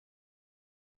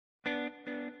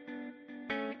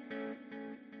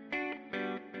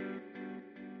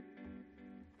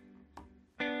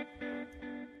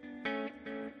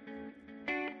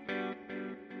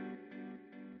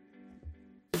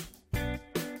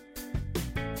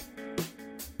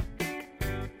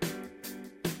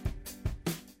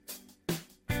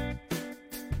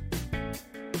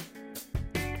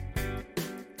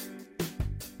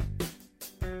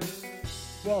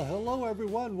Well, hello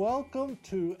everyone. Welcome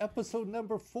to episode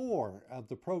number 4 of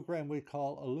the program we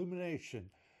call Illumination,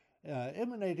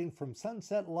 emanating from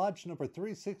Sunset Lodge number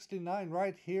 369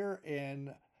 right here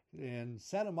in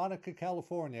Santa Monica,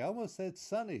 California. I almost said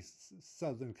sunny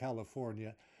Southern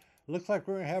California. Looks like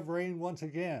we're going to have rain once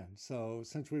again. So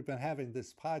since we've been having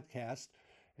this podcast,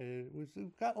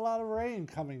 we've got a lot of rain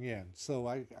coming in. So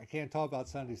I can't talk about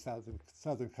sunny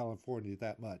Southern California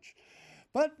that much.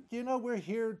 But, we're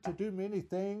here to do many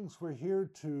things. We're here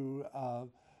to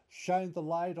shine the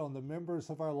light on the members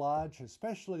of our lodge,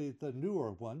 especially the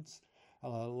newer ones,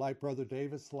 like Brother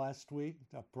Davis last week,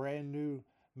 a brand new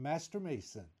Master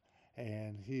Mason.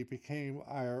 And he became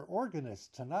our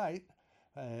organist tonight.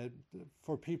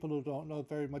 For people who don't know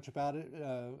very much about it,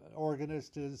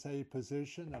 organist is a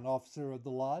position, an officer of the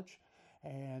lodge.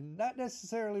 And not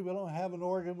necessarily, we don't have an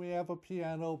organ, we have a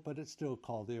piano, but it's still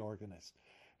called the organist.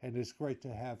 And it's great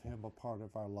to have him a part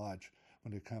of our lodge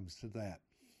when it comes to that.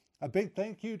 A big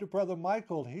thank you to Brother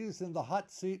Michael. He's in the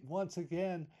hot seat once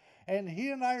again. And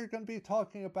he and I are going to be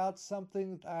talking about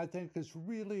something I think is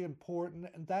really important,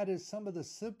 and that is some of the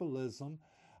symbolism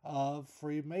of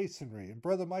Freemasonry. And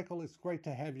Brother Michael, it's great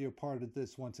to have you a part of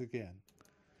this once again.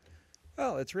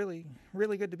 Well, it's really,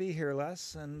 really good to be here,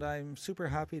 Les, and I'm super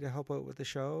happy to help out with the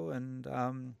show. And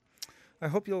I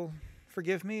hope you'll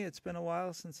forgive me. It's been a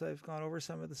while since I've gone over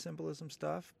some of the symbolism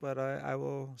stuff, but I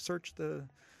will search the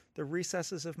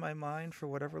recesses of my mind for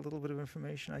whatever little bit of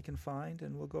information I can find,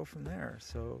 and we'll go from there.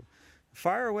 So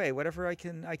fire away. Whatever I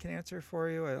can answer for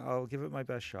you, I'll give it my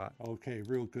best shot. Okay,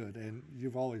 real good. And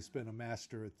you've always been a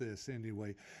master at this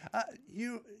anyway.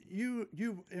 You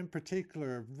in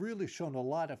particular have really shown a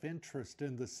lot of interest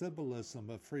in the symbolism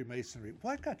of Freemasonry.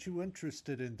 What got you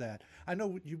interested in that? I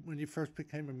know when you first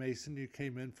became a Mason, you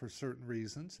came in for certain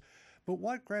reasons, but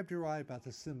what grabbed your eye about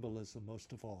the symbolism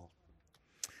most of all?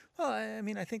 Well,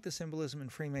 I think the symbolism in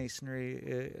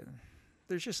Freemasonry,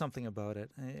 there's just something about it.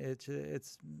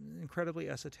 It's incredibly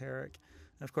esoteric.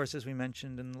 And of course, as we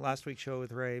mentioned in last week's show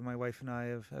with Ray, my wife and I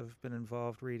have been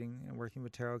involved reading and working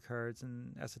with tarot cards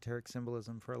and esoteric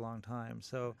symbolism for a long time.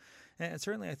 So, and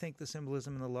certainly I think the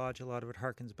symbolism in the lodge, a lot of it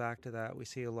harkens back to that. We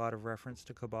see a lot of reference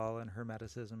to Kabbalah and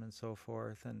Hermeticism and so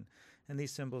forth. And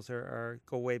these symbols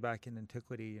go way back in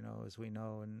antiquity, as we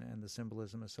know, and the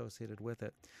symbolism associated with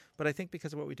it. But I think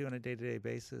because of what we do on a day-to-day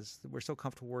basis, we're so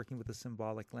comfortable working with the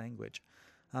symbolic language.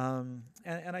 And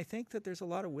I think that there's a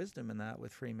lot of wisdom in that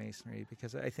with Freemasonry,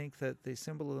 because I think that the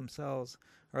symbols themselves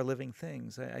are living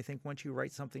things. I think once you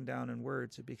write something down in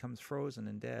words, it becomes frozen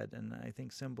and dead. And I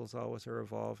think symbols always are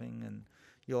evolving, and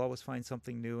you'll always find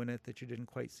something new in it that you didn't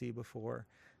quite see before.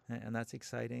 And that's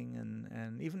exciting.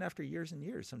 And even after years and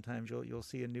years, sometimes you'll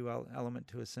see a new element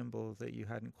to a symbol that you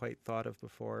hadn't quite thought of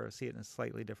before, or see it in a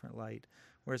slightly different light.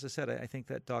 Whereas I said, I think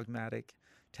that dogmatic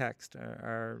text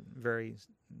are very,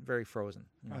 very frozen,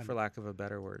 for lack of a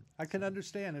better word. I can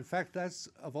understand. In fact, that's,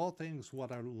 of all things,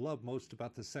 what I love most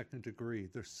about the second degree.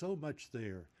 There's so much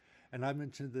there. And I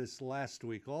mentioned this last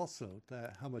week also,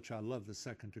 that how much I love the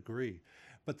second degree.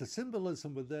 But the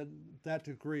symbolism within that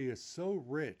degree is so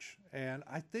rich. And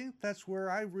I think that's where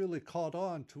I really caught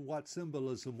on to what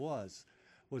symbolism was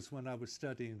when I was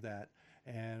studying that.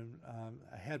 And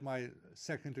I had my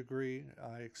second degree,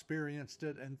 I experienced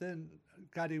it, and then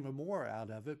got even more out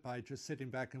of it by just sitting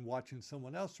back and watching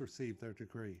someone else receive their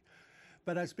degree.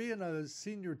 But as being a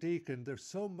senior deacon, there's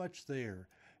so much there,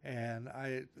 and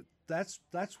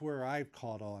that's where I've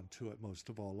caught on to it most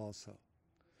of all also.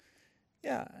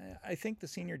 Yeah, I think the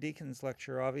senior deacon's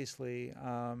lecture obviously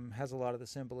has a lot of the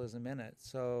symbolism in it.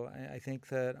 So I think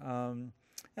that,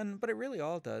 but it really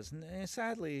all does. And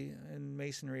sadly, in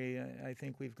Masonry, I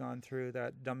think we've gone through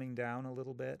that dumbing down a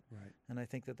little bit. Right. And I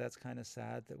think that that's kind of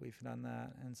sad that we've done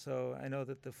that. And so I know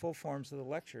that the full forms of the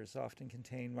lectures often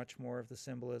contain much more of the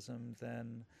symbolism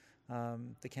than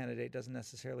the candidate doesn't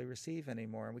necessarily receive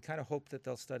anymore. And we kind of hope that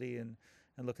they'll study and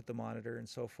look at the monitor and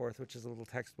so forth, which is a little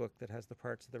textbook that has the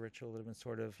parts of the ritual that have been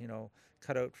sort of,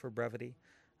 cut out for brevity.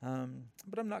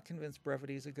 But I'm not convinced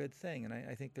brevity is a good thing. And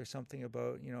I think there's something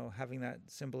about, having that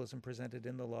symbolism presented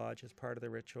in the lodge as part of the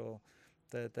ritual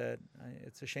that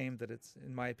it's a shame that it's,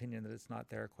 in my opinion, that it's not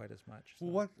there quite as much.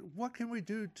 So. What can we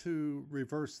do to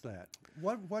reverse that?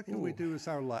 What can we do as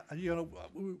our lodge?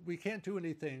 We can't do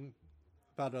anything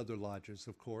about other lodges,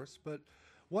 of course, but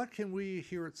what can we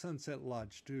here at Sunset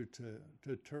Lodge do to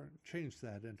change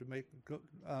that and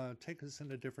to take us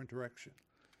in a different direction?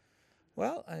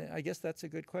 Well, I guess that's a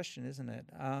good question, isn't it?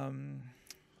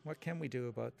 What can we do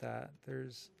about that?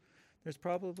 There's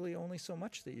probably only so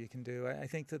much that you can do. I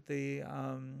think that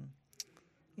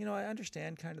I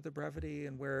understand kind of the brevity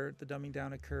and where the dumbing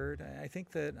down occurred. I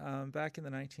think that back in the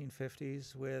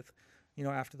 1950s with,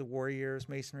 after the war years,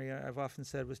 Masonry, I've often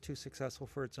said, was too successful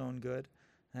for its own good.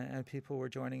 And people were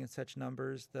joining in such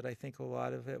numbers that I think a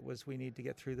lot of it was we need to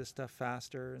get through this stuff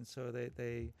faster. And so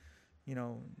they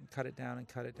cut it down and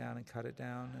cut it down and cut it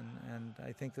down. And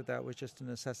I think that was just a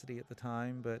necessity at the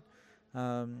time. But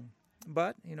I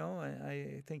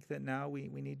think that now we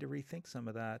need to rethink some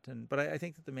of that. But I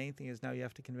think that the main thing is now you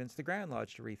have to convince the Grand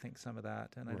Lodge to rethink some of that.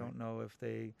 And right. I don't know if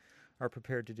they are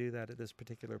prepared to do that at this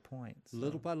particular point. So.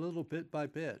 Little by little, bit by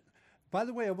bit. By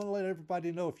the way, I want to let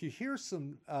everybody know, if you hear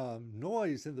some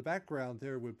noise in the background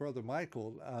there with Brother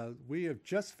Michael, we have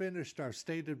just finished our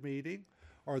stated meeting,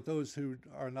 or those who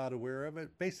are not aware of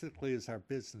it, basically is our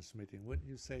business meeting. Wouldn't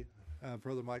you say,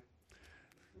 Brother Mike?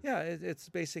 Yeah, it's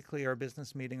basically our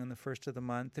business meeting on the first of the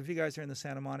month. If you guys are in the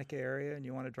Santa Monica area and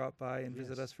you want to drop by and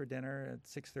visit us for dinner at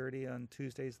 6:30 on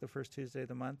Tuesdays, the first Tuesday of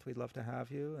the month, we'd love to have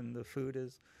you. And the food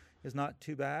is not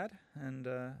too bad. And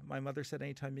my mother said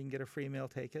anytime you can get a free meal,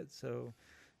 take it. So,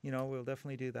 we'll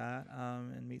definitely do that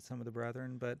and meet some of the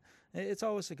brethren. But it's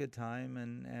always a good time,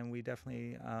 and we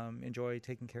definitely enjoy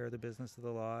taking care of the business of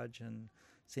the lodge and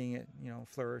seeing it,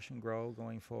 flourish and grow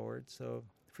going forward. So,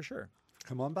 for sure.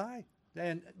 Come on by.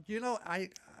 And, I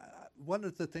one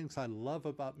of the things I love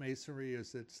about Masonry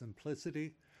is its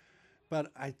simplicity,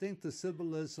 but I think the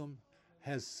symbolism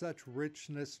has such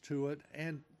richness to it.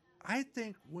 And I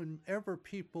think whenever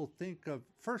people think of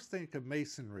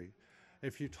Masonry,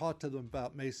 if you talk to them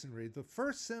about Masonry, the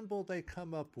first symbol they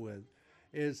come up with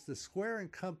is the square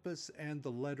and compass and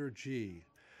the letter G.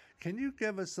 Can you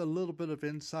give us a little bit of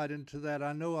insight into that?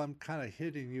 I know I'm kind of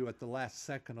hitting you at the last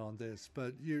second on this,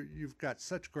 but you've got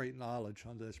such great knowledge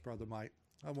on this, Brother Mike.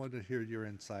 I wanted to hear your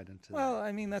insight into that. Well,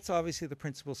 I mean, that's obviously the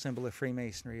principal symbol of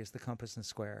Freemasonry is the compass and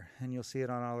square, and you'll see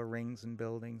it on all the rings and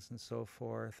buildings and so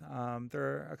forth. There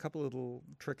are a couple little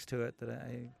tricks to it that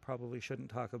I probably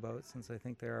shouldn't talk about, since I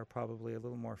think they are probably a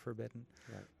little more forbidden.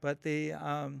 Right. But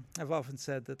I've often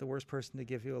said that the worst person to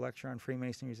give you a lecture on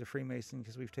Freemasonry is a Freemason,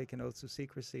 because we've taken oaths of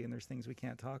secrecy and there's things we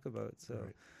can't talk about. So.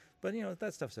 Right. But,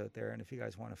 that stuff's out there, and if you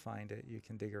guys want to find it, you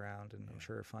can dig around and I'm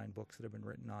sure find books that have been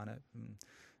written on it.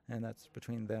 And that's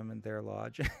between them and their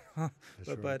lodge.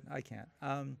 but I can't.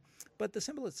 But the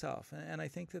symbol itself, and I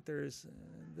think that there's,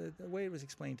 the way it was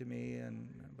explained to me and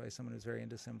by someone who's very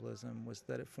into symbolism, was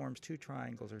that it forms two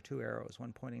triangles or two arrows,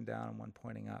 one pointing down and one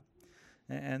pointing up.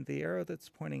 And the arrow that's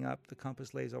pointing up, the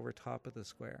compass lays over top of the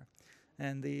square.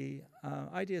 And the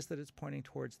idea is that it's pointing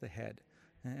towards the head,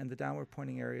 and the downward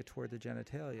pointing area toward the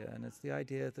genitalia. And it's the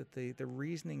idea that the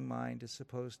reasoning mind is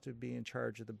supposed to be in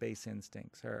charge of the base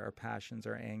instincts, our passions,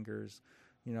 our angers,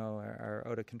 our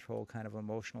out of control kind of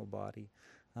emotional body,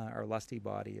 our lusty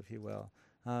body, if you will,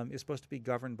 is supposed to be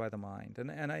governed by the mind.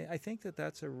 And I think that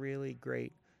that's a really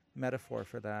great metaphor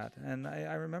for that. And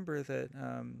I remember that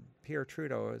Pierre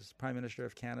Trudeau was Prime Minister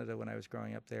of Canada when I was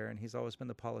growing up there, and he's always been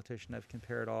the politician I've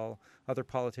compared all other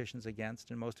politicians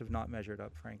against, and most have not measured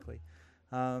up, frankly.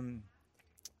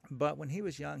 But when he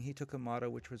was young, he took a motto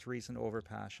which was reason over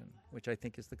passion, which I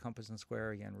think is the compass and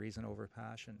square again, reason over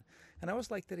passion. And I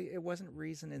always liked that it wasn't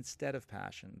reason instead of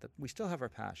passion, that we still have our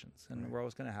passions, and we're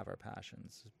always going to have our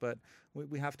passions, but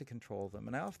we have to control them.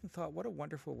 And I often thought what a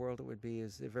wonderful world it would be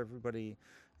is if everybody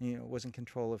was in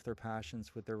control of their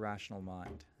passions with their rational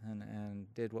mind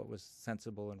and did what was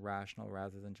sensible and rational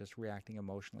rather than just reacting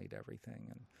emotionally to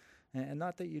everything. And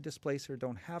not that you displace or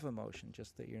don't have emotion,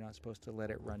 just that you're not supposed to let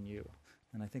it run you.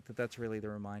 And I think that that's really the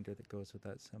reminder that goes with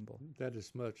that symbol. That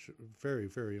is very,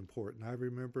 very important. I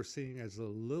remember seeing as a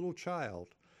little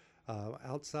child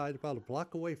outside about a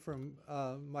block away from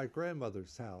my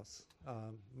grandmother's house,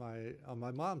 on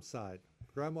my mom's side,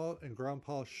 Grandma and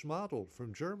Grandpa Schmadl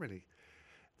from Germany.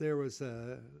 There was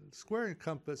a square and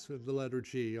compass with the letter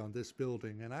G on this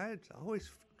building, and I had always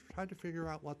tried to figure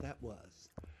out what that was.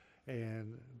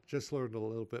 And just learned a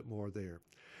little bit more there.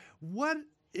 What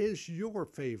is your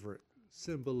favorite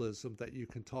symbolism that you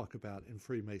can talk about in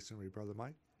Freemasonry, Brother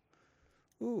Mike?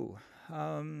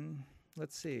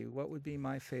 Let's see. What would be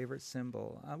my favorite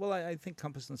symbol? Well, I think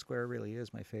compass and square really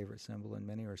is my favorite symbol in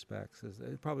many respects.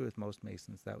 Probably with most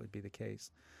Masons that would be the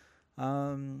case.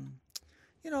 I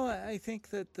think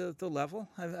that the level,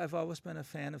 I've always been a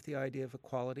fan of the idea of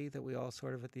equality, that we all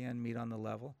sort of at the end meet on the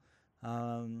level.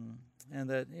 And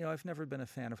that, I've never been a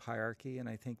fan of hierarchy, and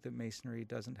I think that Masonry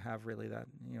doesn't have really that,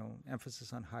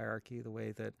 emphasis on hierarchy the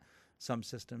way that some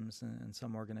systems and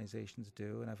some organizations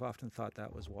do, and I've often thought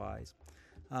that was wise.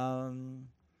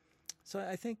 So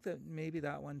I think that maybe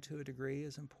that one to a degree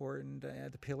is important.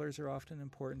 The pillars are often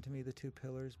important to me, the two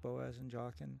pillars, Boaz and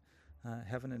Jachin.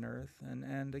 heaven and earth.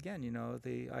 And again,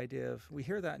 the idea of, we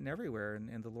hear that in everywhere,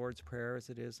 in the Lord's Prayer, as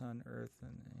it is on earth,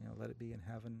 and let it be in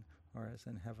heaven, or as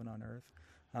in heaven on earth.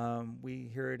 We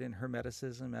hear it in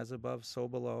Hermeticism, as above, so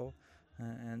below.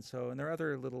 And there are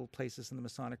other little places in the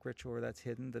Masonic ritual where that's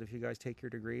hidden, that if you guys take your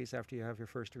degrees, after you have your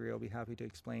first degree, I'll be happy to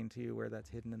explain to you where that's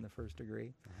hidden in the first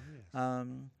degree. Oh, yes.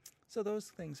 So those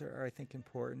things are, I think,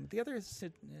 important. The other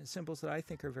symbols that I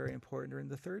think are very important are in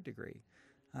the third degree.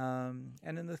 And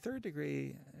in the third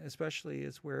degree, especially,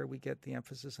 is where we get the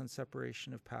emphasis on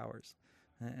separation of powers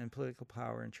and political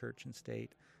power in church and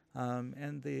state.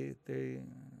 And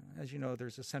as you know,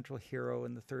 there's a central hero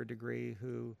in the third degree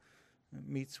who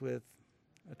meets with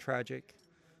a tragic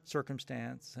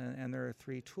circumstance, and there are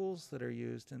three tools that are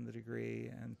used in the degree,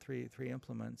 and three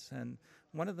implements. And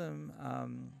one of them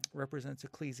represents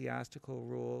ecclesiastical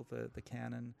rule, the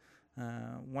canon.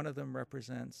 One of them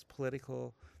represents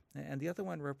political, and the other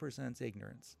one represents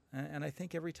ignorance. And I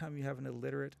think every time you have an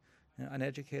illiterate,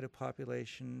 uneducated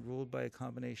population ruled by a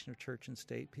combination of church and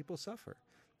state, people suffer.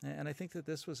 And I think that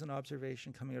this was an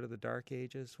observation coming out of the Dark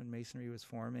Ages when Masonry was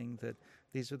forming, that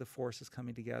these are the forces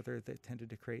coming together that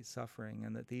tended to create suffering,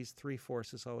 and that these three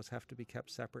forces always have to be kept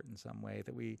separate in some way,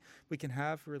 that we can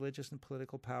have religious and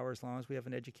political power as long as we have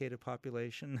an educated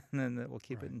population, and then that we'll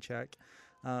keep it in check.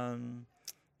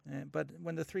 But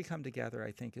when the three come together,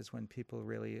 I think, is when people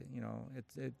really,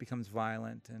 it becomes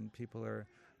violent and people are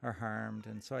harmed.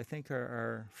 And so I think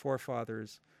our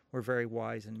forefathers were very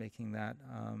wise in making that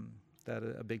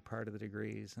a big part of the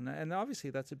degrees, and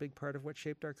obviously that's a big part of what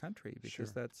shaped our country,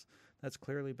 because that's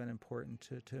clearly been important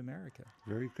to America.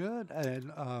 Very good.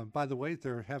 And by the way,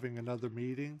 they're having another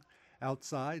meeting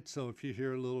outside, so if you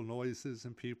hear little noises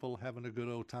and people having a good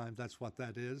old time, that's what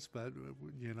that is. But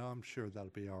I'm sure that'll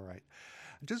be all right.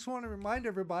 I just want to remind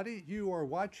everybody, you are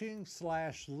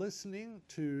watching/listening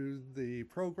to the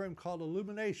program called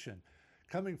Illumination,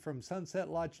 coming from Sunset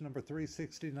Lodge number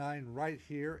 369 right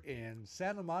here in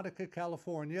Santa Monica,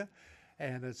 California.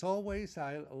 And as always,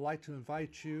 I like to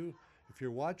invite you, if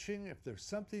you're watching, if there's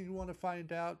something you want to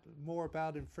find out more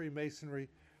about in Freemasonry,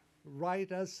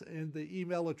 write us in the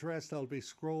email address that'll be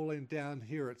scrolling down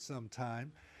here at some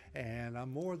time. And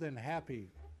I'm more than happy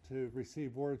to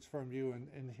receive words from you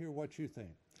and hear what you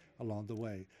think along the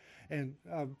way. And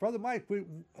Brother Mike,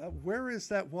 where is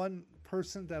that one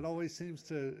person that always seems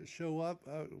to show up?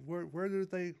 Where do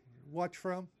they watch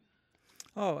from?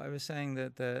 Oh, I was saying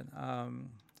that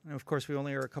of course, we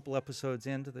only are a couple episodes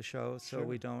into the show, so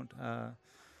we don't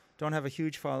have a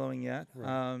huge following yet.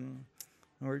 Right.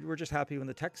 We're just happy when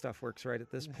the tech stuff works right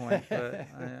at this point. But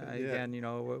again,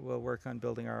 we'll work on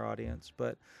building our audience.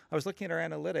 But I was looking at our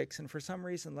analytics, and for some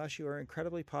reason, Les, you are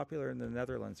incredibly popular in the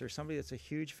Netherlands. There's somebody that's a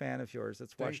huge fan of yours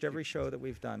that's watched every show that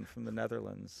we've done from the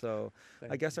Netherlands. So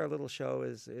I guess our little show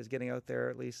is getting out there,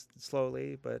 at least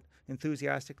slowly, but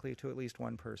enthusiastically, to at least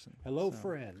one person. Hello,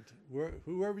 friend.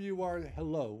 Whoever you are,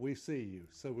 hello. We see you.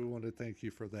 So we want to thank you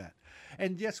for that.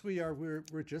 And yes, we are.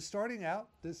 We're just starting out.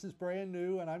 This is brand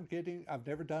new, and I've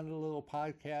never done a little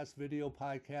video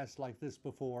podcast like this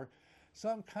before. So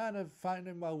I'm kind of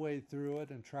finding my way through it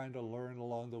and trying to learn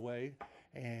along the way.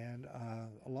 And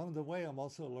along the way, I'm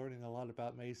also learning a lot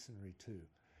about Masonry too,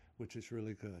 which is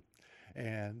really good.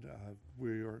 And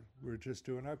we're just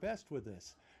doing our best with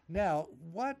this. Now,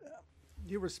 what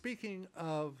you were speaking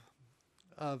of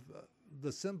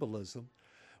the symbolism.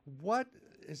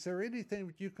 Is there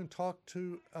anything you can talk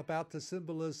to about the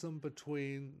symbolism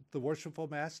between the worshipful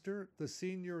master, the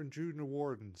senior and junior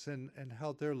wardens, and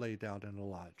how they're laid out in a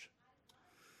lodge?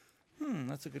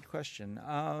 That's a good question.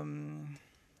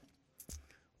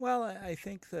 Well, I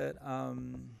think that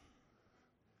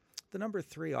the number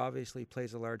 3 obviously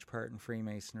plays a large part in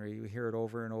Freemasonry. You hear it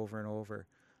over and over and over.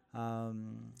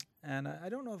 And I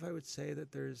don't know if I would say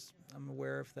that I'm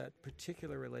aware of that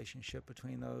particular relationship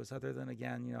between those, other than,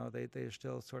 again, they're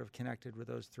still sort of connected with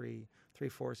those three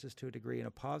forces to a degree in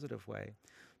a positive way.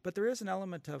 But there is an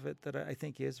element of it that I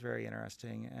think is very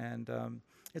interesting, and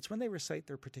it's when they recite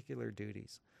their particular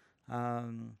duties.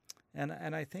 And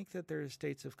I think that there are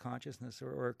states of consciousness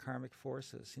or karmic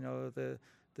forces.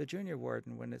 The junior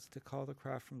warden, when it's to call the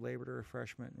craft from labor to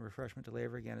refreshment and refreshment to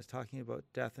labor again, is talking about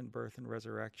death and birth and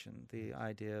resurrection. The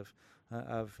idea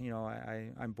of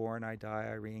I'm born, I die,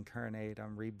 I reincarnate,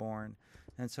 I'm reborn.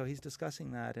 And so he's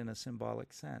discussing that in a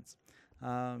symbolic sense.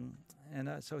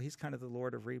 So he's kind of the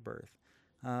Lord of rebirth.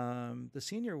 The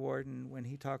senior warden, when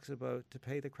he talks about to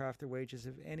pay the craft their wages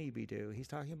if any be due, he's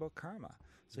talking about karma.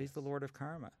 So he's the Lord of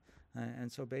karma.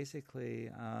 And so basically,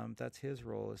 that's his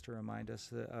role, is to remind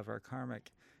us of our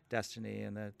karmic destiny,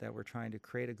 and that we're trying to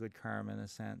create a good karma in a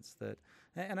sense that,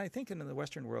 and I think in the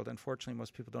Western world, unfortunately,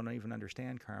 most people don't even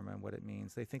understand karma and what it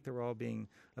means. They think that we're all being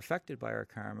affected by our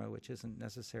karma, which isn't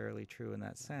necessarily true in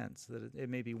that sense, that it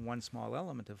may be one small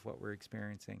element of what we're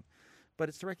experiencing. But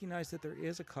it's to recognize that there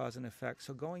is a cause and effect.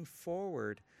 So going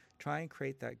forward, try and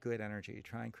create that good energy,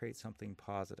 try and create something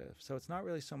positive. So it's not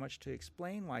really so much to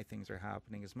explain why things are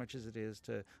happening as much as it is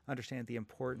to understand the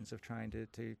importance of trying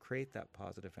to create that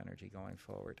positive energy going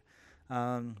forward.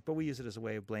 But we use it as a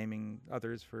way of blaming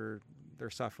others for their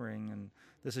suffering, and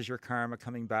this is your karma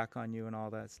coming back on you and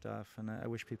all that stuff. And I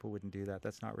wish people wouldn't do that.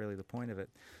 That's not really the point of it.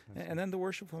 And then the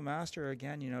worshipful master,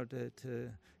 again,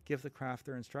 to give the craft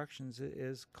their instructions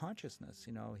is consciousness.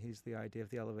 He's the idea of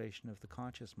the elevation of the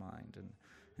conscious mind.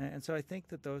 And so I think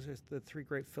that those are the three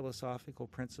great philosophical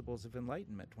principles of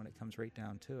enlightenment when it comes right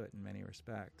down to it in many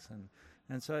respects.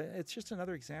 And so it's just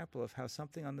another example of how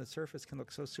something on the surface can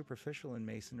look so superficial in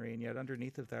Masonry, and yet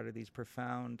underneath of that are these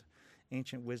profound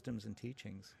ancient wisdoms and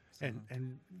teachings. So.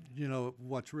 And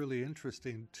what's really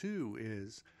interesting too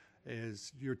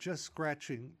is you're just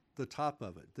scratching the top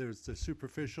of it. There's the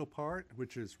superficial part,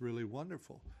 which is really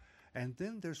wonderful. And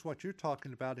then there's what you're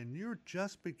talking about, and you're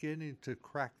just beginning to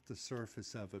crack the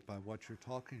surface of it by what you're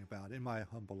talking about, in my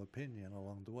humble opinion,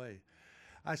 along the way.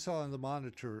 I saw on the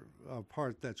monitor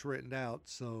part that's written out,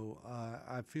 so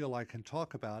I feel I can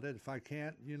talk about it. If I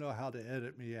can't, you know how to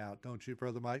edit me out, don't you,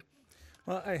 Brother Mike?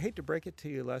 Well, I hate to break it to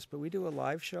you, Les, but we do a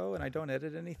live show, and I don't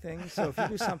edit anything. So if you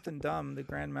do something dumb, the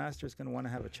Grand Master is going to want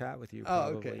to have a chat with you,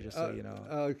 probably, just so you know.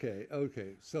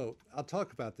 Okay. So I'll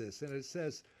talk about this. And it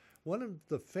says, one of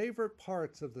the favorite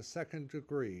parts of the second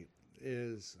degree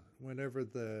is whenever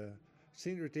the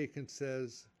senior deacon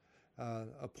says,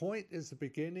 a point is the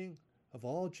beginning of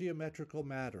all geometrical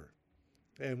matter.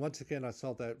 And once again, I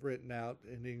saw that written out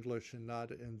in English and not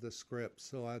in the script,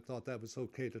 so I thought that was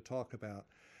okay to talk about.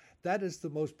 That is the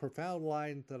most profound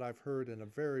line that I've heard in a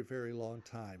very, very long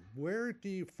time. Where do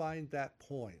you find that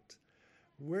point?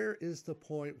 Where is the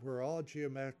point where all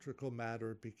geometrical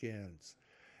matter begins?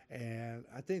 And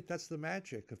I think that's the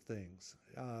magic of things.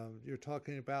 You're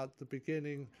talking about the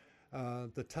beginning,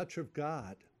 the touch of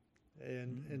God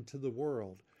into the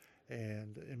world,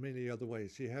 and in many other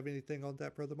ways. Do you have anything on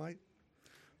that, Brother Mike?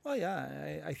 Well,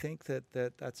 yeah, I think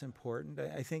that's important.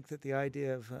 I think that the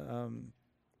idea of,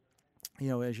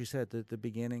 as you said, the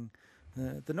beginning,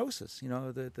 the gnosis,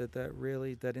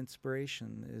 that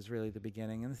inspiration is really the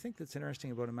beginning. And the thing that's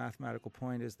interesting about a mathematical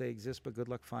point is they exist, but good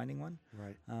luck finding one.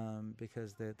 Right.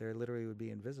 Because they literally would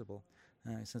be invisible,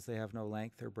 since they have no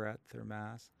length or breadth or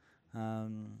mass.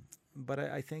 But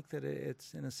I think that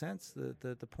it's, in a sense,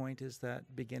 the point is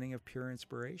that beginning of pure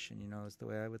inspiration, is the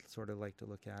way I would sort of like to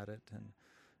look at it.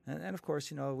 And of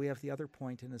course, we have the other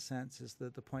point, in a sense, is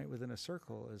the point within a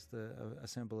circle is a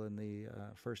symbol in the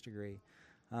first degree.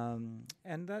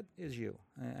 And that is you.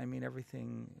 I mean,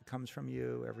 everything comes from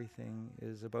you. Everything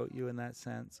is about you in that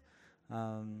sense.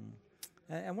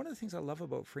 And one of the things I love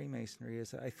about Freemasonry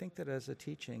is that I think that as a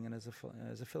teaching and as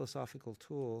a philosophical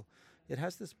tool, it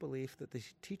has this belief that the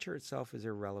teacher itself is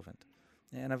irrelevant.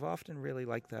 And I've often really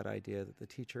liked that idea that the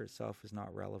teacher itself is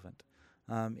not relevant.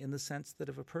 In the sense that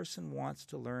if a person wants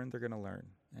to learn, they're going to learn.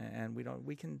 And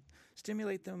we can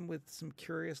stimulate them with some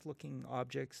curious looking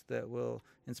objects that will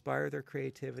inspire their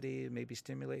creativity, maybe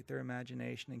stimulate their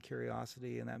imagination and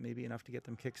curiosity, and that may be enough to get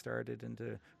them kickstarted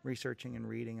into researching and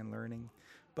reading and learning.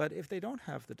 But if they don't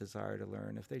have the desire to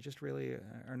learn, if they just really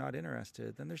are not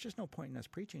interested, then there's just no point in us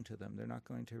preaching to them. They're not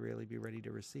going to really be ready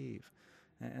to receive.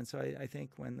 And so I think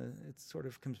when it sort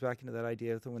of comes back into that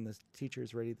idea that when the teacher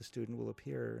is ready, the student will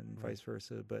appear, and vice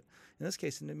versa. But in this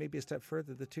case, and it may be a step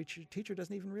further, the teacher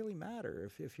doesn't even really matter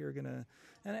if you're going to...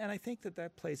 And I think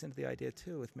that plays into the idea,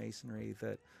 too, with Masonry,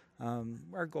 that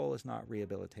our goal is not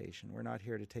rehabilitation. We're not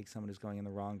here to take someone who's going in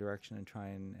the wrong direction and try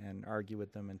and argue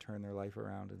with them and turn their life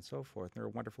around and so forth. There are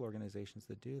wonderful organizations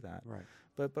that do that. Right.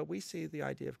 But we see the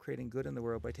idea of creating good in the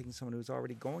world by taking someone who's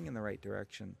already going in the right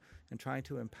direction and trying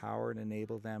to empower and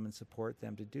enable them and support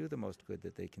them to do the most good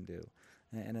that they can do.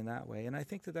 And in that way, and I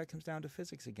think that comes down to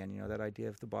physics again, that idea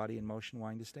of the body in motion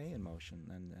wanting to stay in motion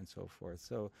and so forth.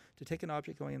 So to take an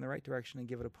object going in the right direction and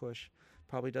give it a push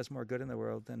probably does more good in the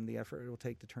world than the effort it will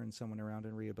take to turn someone around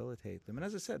and rehabilitate them. And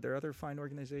as I said, there are other fine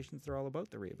organizations that are all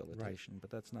about the rehabilitation, but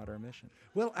that's not our mission.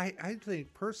 Well, I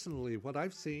think personally what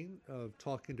I've seen of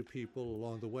talking to people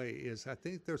along the way is I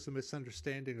think there's a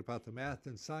misunderstanding about the math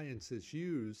and sciences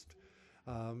used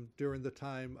during the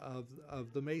time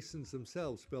of the Masons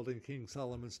themselves building King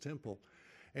Solomon's Temple,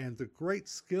 and the great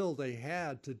skill they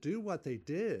had to do what they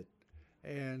did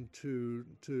and to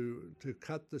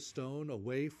cut the stone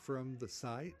away from the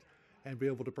site and be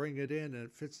able to bring it in and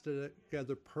it fits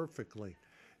together perfectly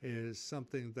is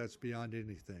something that's beyond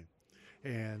anything.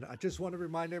 And I just want to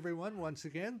remind everyone once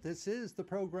again, this is the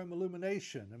program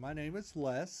Illumination, and my name is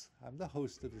Les. I'm the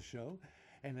host of the show,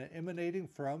 and emanating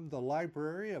from the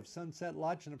library of Sunset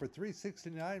Lodge number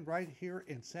 369 right here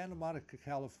in Santa Monica,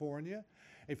 California.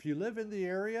 If you live in the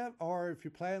area or if you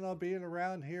plan on being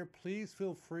around here, please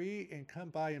feel free and come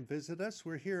by and visit us.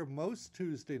 We're here most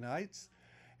Tuesday nights,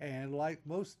 and like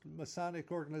most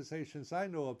Masonic organizations I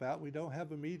know about, we don't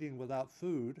have a meeting without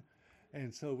food.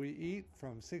 And so we eat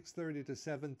from 6:30 to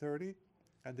 7:30,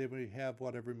 and then we have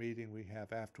whatever meeting we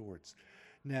have afterwards.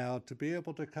 Now, to be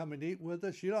able to come and eat with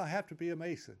us, you don't have to be a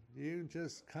Mason. You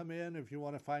just come in if you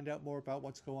want to find out more about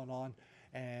what's going on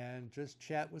and just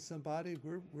chat with somebody.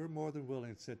 We're more than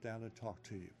willing to sit down and talk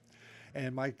to you.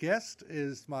 And my guest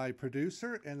is my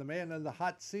producer, and the man in the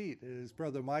hot seat is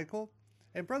Brother Michael.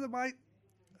 And Brother Mike,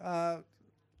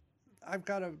 I've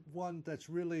got one that's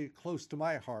really close to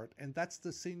my heart, and that's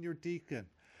the senior deacon.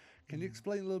 Can you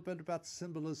explain a little bit about the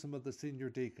symbolism of the senior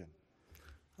deacon?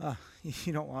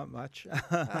 You don't want much.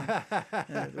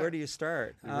 Where do you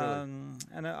start? Really?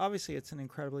 And obviously, it's an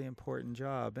incredibly important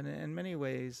job, and in many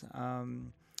ways,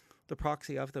 the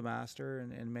proxy of the master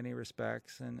in many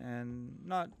respects, and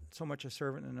not so much a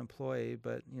servant and employee,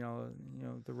 but you know,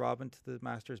 the Robin to the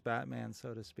master's Batman,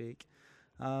 so to speak.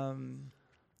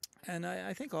 And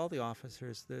I think all the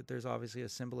officers, there's obviously a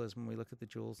symbolism when we look at the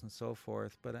jewels and so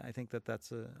forth, but I think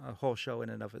that's a whole show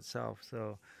in and of itself,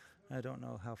 so I don't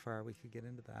know how far we could get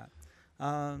into that.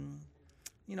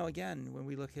 Again, when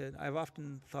we look at, I've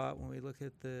often thought when we look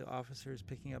at the officers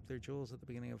picking up their jewels at the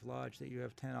beginning of Lodge, that you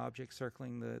have 10 objects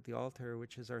circling the altar,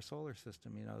 which is our solar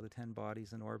system, the 10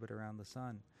 bodies in orbit around the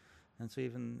sun. And so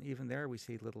even there we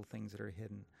see little things that are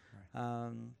hidden.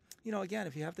 Right. Again,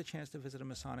 if you have the chance to visit a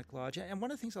Masonic lodge, and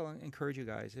one of the things I'll encourage you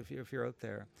guys, if you're out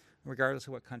there, regardless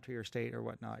of what country or state or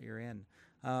whatnot you're in,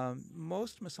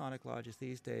 most Masonic lodges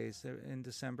these days, in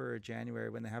December or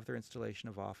January, when they have their installation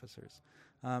of officers,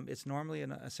 it's normally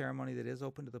a ceremony that is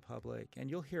open to the public, and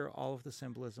you'll hear all of the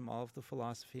symbolism, all of the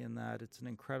philosophy in that. It's an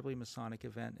incredibly Masonic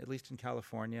event, at least in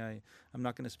California. I'm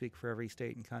not going to speak for every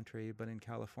state and country, but in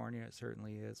California it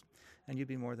certainly is. And you'd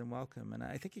be more than welcome. And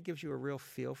I think it gives you a real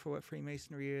feel for what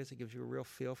Freemasonry is. It gives you a real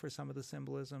feel for some of the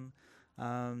symbolism.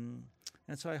 And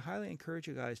so I highly encourage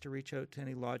you guys to reach out to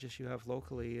any lodges you have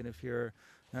locally, and if you're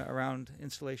around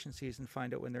installation season,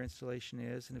 find out when their installation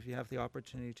is, and if you have the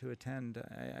opportunity to attend,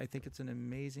 I think it's an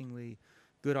amazingly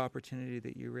good opportunity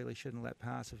that you really shouldn't let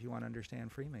pass if you want to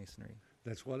understand Freemasonry.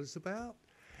 That's what it's about.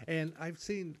 And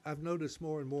I've noticed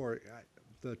more and more,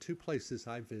 the two places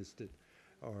I visited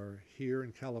are here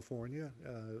in California,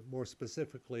 more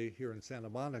specifically here in Santa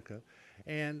Monica,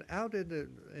 and out in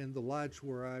the lodge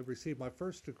where I received my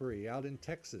first degree, out in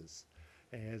Texas.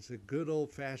 And it's a good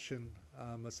old-fashioned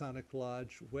Masonic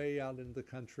lodge way out in the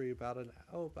country,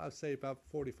 I'd say about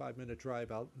 45-minute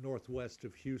drive out northwest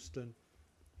of Houston.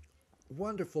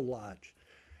 Wonderful lodge.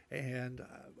 And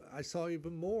I saw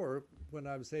even more when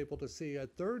I was able to see a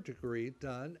third degree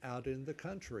done out in the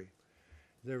country.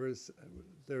 There's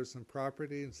some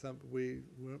property, and we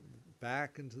went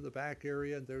back into the back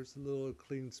area, and there's a little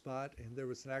clean spot, and there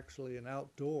was actually an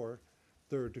outdoor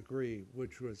third degree,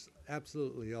 which was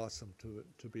absolutely awesome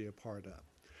to be a part of.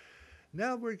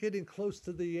 Now we're getting close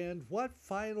to the end. What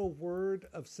final word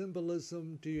of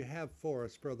symbolism do you have for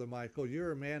us, Brother Michael?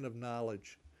 You're a man of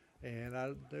knowledge, and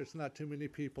there's not too many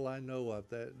people I know of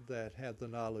that have the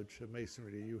knowledge of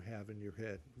Masonry you have in your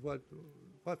head. What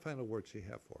final words do you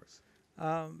have for us?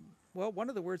 Well, one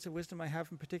of the words of wisdom I have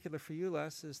in particular for you,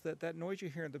 Les, is that noise you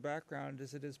hear in the background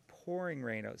is it is pouring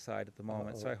rain outside at the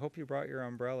moment. So I hope you brought your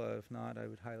umbrella. If not, I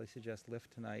would highly suggest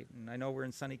lift tonight. And I know we're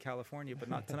in sunny California, but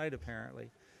not tonight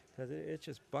apparently, because it's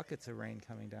just buckets of rain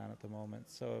coming down at the moment.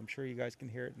 So I'm sure you guys can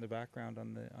hear it in the background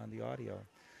on the audio.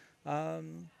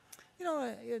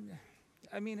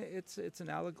 It's an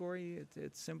allegory.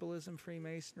 It's symbolism,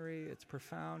 Freemasonry. It's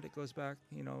profound. It goes back,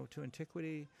 to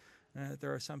antiquity.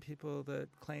 There are some people that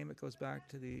claim it goes back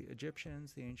to the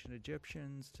Egyptians, the ancient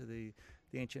Egyptians, to the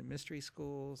ancient mystery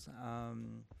schools.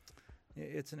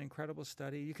 It's an incredible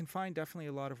study. You can find definitely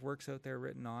a lot of works out there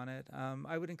written on it.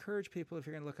 I would encourage people, if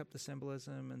you're going to look up the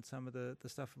symbolism and some of the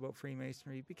stuff about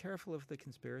Freemasonry, be careful of the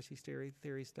conspiracy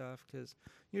theory stuff, because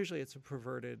usually it's a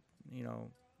perverted,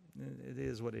 it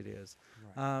is what it is.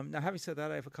 Right. Now, having said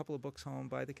that, I have a couple of books home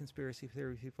by the conspiracy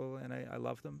theory people, and I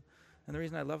love them. And the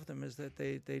reason I love them is that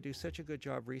they do such a good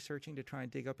job researching to try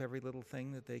and dig up every little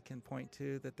thing that they can point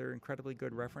to, that they're incredibly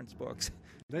good reference books.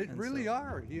 They really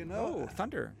are, Oh,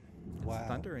 thunder. It's Wow.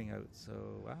 thundering out.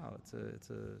 So wow,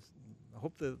 I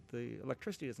hope the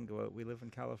electricity doesn't go out. We live in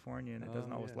California, and it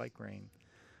doesn't always Yes. like rain.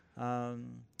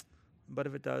 Um, but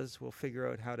if it does, we'll figure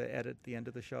out how to edit the end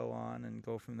of the show on and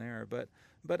go from there. But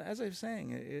as I was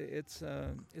saying, it's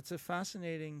a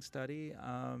fascinating study.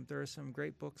 There are some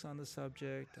great books on the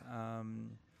subject.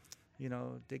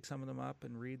 Dig some of them up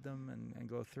and read them and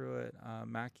go through it.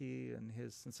 Mackey and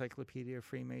his Encyclopedia of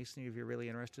Freemasonry, if you're really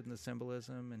interested in the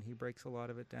symbolism, and he breaks a lot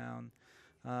of it down.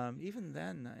 Even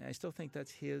then, I still think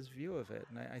that's his view of it,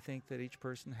 and I think that each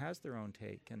person has their own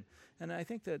take, and I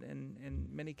think that in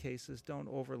many cases, don't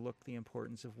overlook the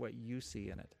importance of what you see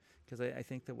in it, because I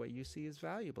think that what you see is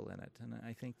valuable in it, and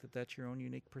I think that that's your own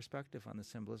unique perspective on the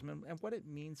symbolism and what it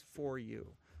means for you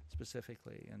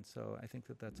specifically, and so I think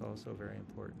that that's also very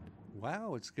important.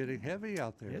 Wow, it's getting heavy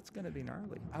out there. It's going to be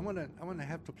gnarly. I'm gonna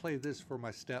have to play this for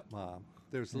my stepmom.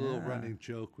 There's a little running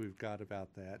joke we've got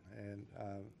about that, and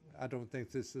I don't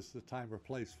think this is the time or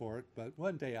place for it, but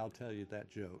one day I'll tell you that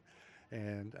joke.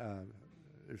 And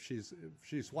if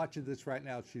she's watching this right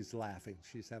now, she's laughing.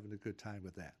 She's having a good time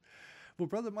with that. Well,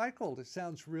 Brother Michael, it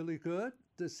sounds really good.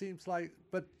 This seems like,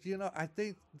 but I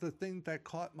think the thing that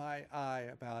caught my eye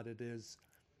about it is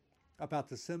about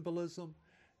the symbolism,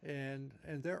 and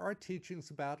there are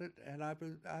teachings about it, and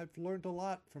I've learned a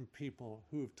lot from people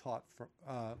who have taught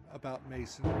about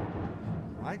Masonry.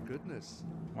 My goodness!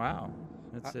 Wow,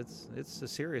 it's a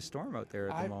serious storm out there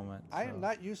at the moment. I am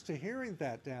not used to hearing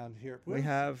that down here. We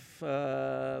have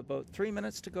about 3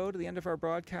 minutes to go to the end of our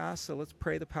broadcast, so let's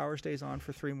pray the power stays on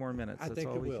for 3 more minutes. That's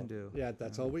all we can do. Yeah,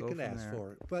 that's all we can ask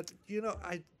for. But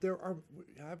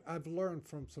I've learned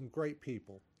from some great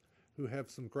people who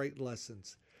have some great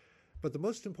lessons. But the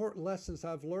most important lessons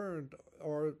I've learned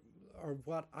are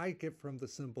what I get from the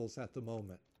symbols at the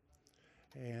moment.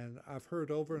 And I've heard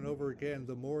over and over again,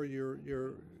 the more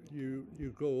you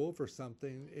go over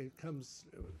something, it comes,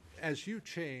 as you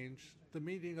change, the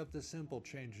meaning of the symbol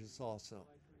changes also.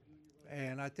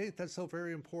 And I think that's so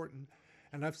very important.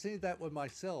 And I've seen that with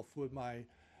myself, with my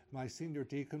senior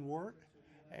deacon work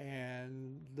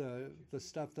and the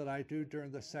stuff that I do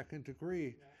during the second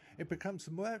degree. It becomes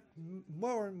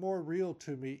more and more real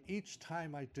to me each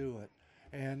time I do it.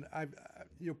 And I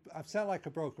sound like a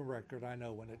broken record, I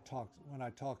know, when I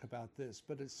talk about this,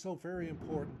 but it's so very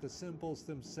important. The symbols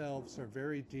themselves are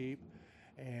very deep,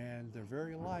 and they're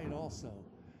very light also,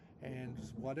 and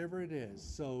whatever it is.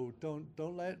 So don't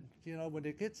let, when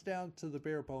it gets down to the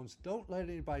bare bones, don't let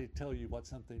anybody tell you what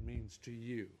something means to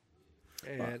you.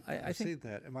 And I see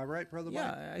that. Am I right, Brother Mike?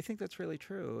 Yeah, I think that's really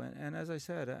true. And as I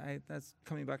said, that's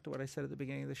coming back to what I said at the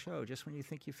beginning of the show. Just when you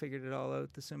think you figured it all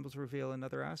out, the symbols reveal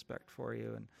another aspect for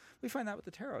you. And we find that with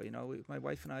the tarot. My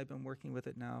wife and I have been working with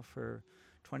it now for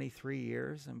 23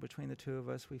 years. And between the two of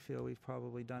us, we feel we've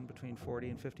probably done between 40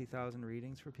 and 50,000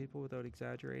 readings for people without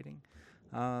exaggerating.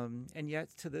 And yet,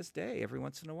 to this day, every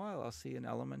once in a while, I'll see an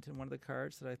element in one of the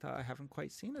cards that I thought I haven't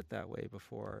quite seen it that way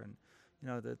before. And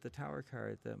the Tower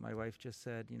card that my wife just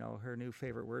said, her new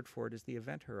favorite word for it is the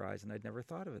event horizon. I'd never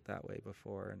thought of it that way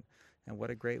before, and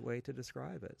what a great way to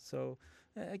describe it. So,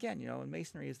 again, and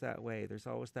Masonry is that way. There's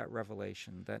always that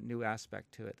revelation, that new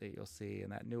aspect to it that you'll see,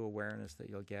 and that new awareness that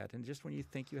you'll get. And just when you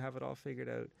think you have it all figured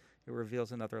out, it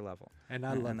reveals another level. And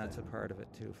I love and that's a part of it,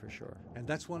 too, for sure. And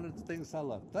that's one of the things I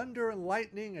love. Thunder and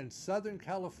lightning in Southern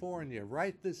California.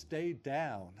 Write this day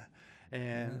down.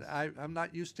 And yes. I'm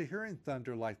not used to hearing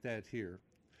thunder like that here.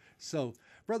 So,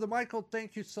 Brother Michael,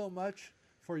 thank you so much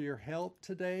for your help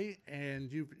today. And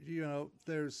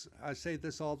I say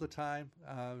this all the time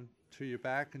to your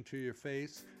back and to your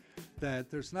face, that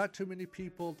there's not too many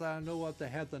people that I know of that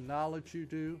have the knowledge you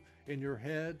do in your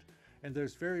head. And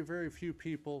there's very, very few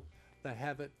people that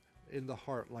have it in the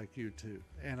heart like you do.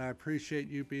 And I appreciate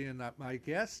you being my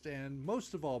guest, and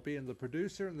most of all, being the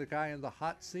producer and the guy in the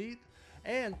hot seat.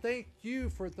 And thank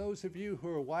you for those of you who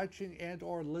are watching and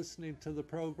or listening to the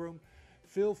program.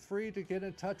 Feel free to get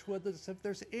in touch with us if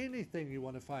there's anything you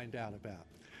want to find out about.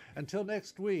 Until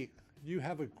next week, you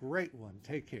have a great one.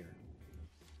 Take care.